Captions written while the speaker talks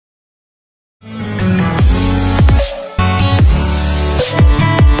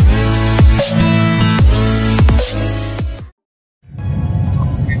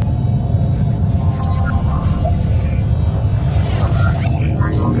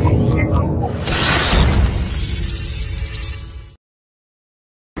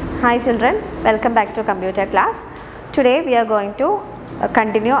Hi children, welcome back to computer class. Today we are going to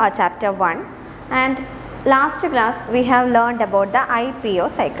continue our chapter 1, and last class we have learned about the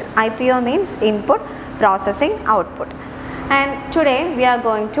IPO cycle. IPO means input, processing, output, and today we are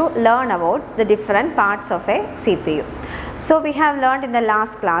going to learn about the different parts of a CPU. So we have learned in the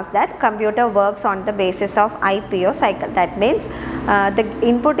last class that computer works on the basis of IPO cycle. That means the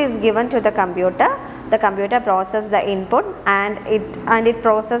input is given to the computer processes the input and it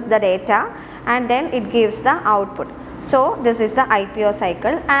processes the data, and then it gives the output. So this is the IPO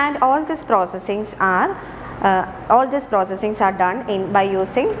cycle, and all these processings are done by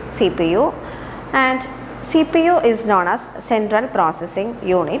using CPU, and CPU is known as central processing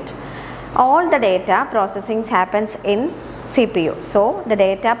unit. All the data processing happens in CPU. So the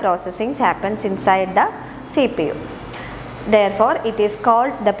data processing happens inside the CPU. Therefore, it is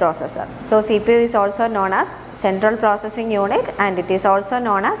called the processor. So CPU is also known as central processing unit, and it is also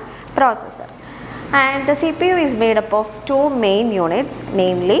known as processor. And the CPU is made up of two main units,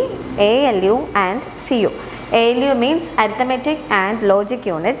 namely ALU and CU. ALU means arithmetic and logic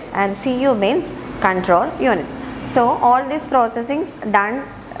units, and CU means control units. So all these processings done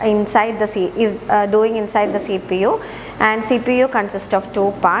inside the doing inside the CPU, and CPU consists of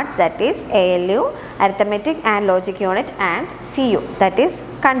two parts, that is ALU, arithmetic and logic unit, and CU, that is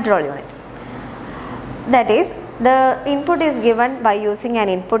control unit. That is, the input is given by using an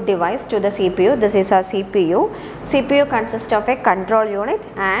input device to the CPU. This is a CPU. CPU consists of a control unit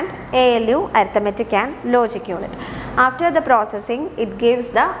and ALU, arithmetic and logic unit. After the processing, it gives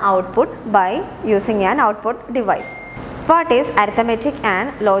the output by using an output device. What is arithmetic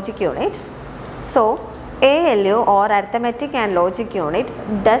and logic unit? So ALU or arithmetic and logic unit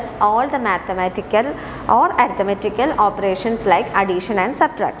does all the mathematical or arithmetical operations like addition and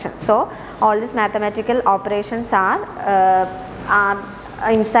subtraction. So all these mathematical operations are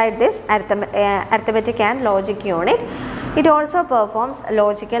inside this arithmetic and logic unit. It also performs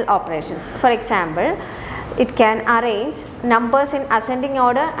logical operations. For example, it can arrange numbers in ascending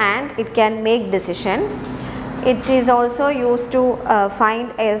order, and it can make decision. It is also used to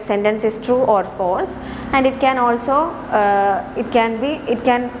find a sentence is true or false, and it can also it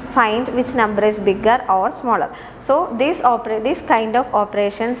can find which number is bigger or smaller. So these kind of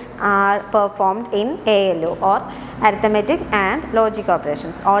operations are performed in ALU or arithmetic and logic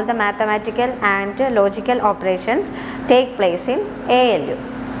operations. All the mathematical and logical operations take place in ALU.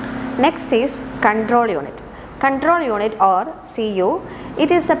 Next is control unit. Control unit or CU,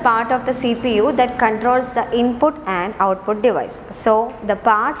 it is the part of the CPU that controls the input and output device. So the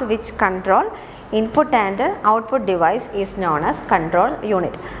part which control input and output device is known as control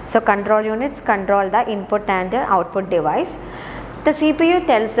unit. So control units control the input and output device. The CPU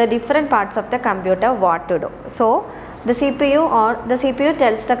tells the different parts of the computer what to do. So the CPU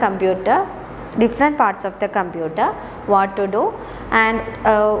tells the computer different parts of the computer what to do and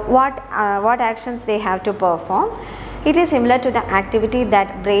what actions they have to perform. It is similar to the activity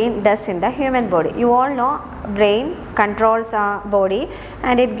that brain does in the human body. You all know brain controls our body,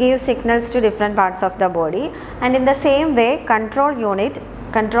 and it gives signals to different parts of the body, and in the same way control unit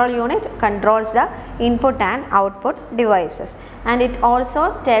controls the input and output devices, and it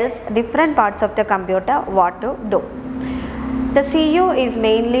also tells different parts of the computer what to do. The CU is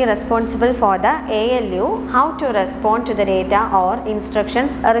mainly responsible for the ALU, how to respond to the data or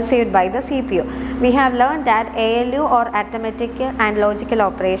instructions received by the CPU. We have learned that ALU or arithmetic and logical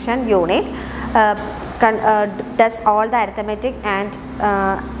operation unit does all the arithmetic and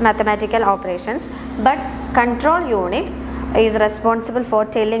mathematical operations, but control unit is responsible for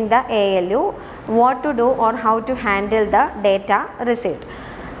telling the ALU what to do or how to handle the data received.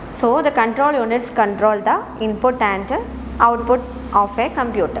 So the control units control the input and output of a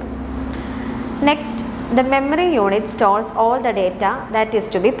computer. Next, the memory unit stores all the data that is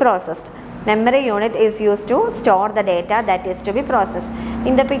to be processed. Memory unit is used to store the data that is to be processed.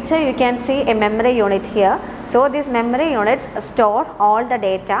 In the picture you can see a memory unit here. So this memory unit store all the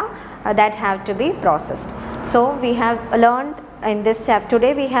data that have to be processed. So we have learned in this chapter,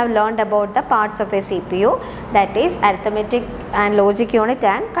 today we have learned about the parts of a CPU, that is arithmetic and logic unit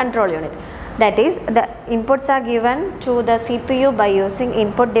and control unit. That is, the inputs are given to the CPU by using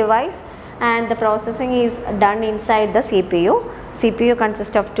input device, and the processing is done inside the CPU. CPU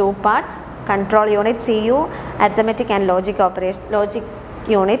consists of two parts, control unit CU, arithmetic and logic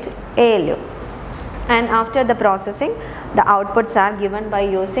unit ALU. And after the processing, the outputs are given by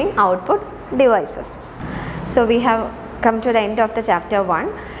using output devices. So we have come to the end of the chapter 1.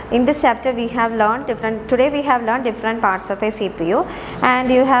 In this chapter we have learned different parts of a CPU,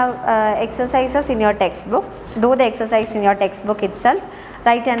 and you have exercises in your textbook. Do the exercise in your textbook itself.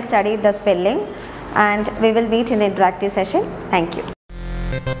 write and study the spelling, and we will meet in the interactive session. Thank you.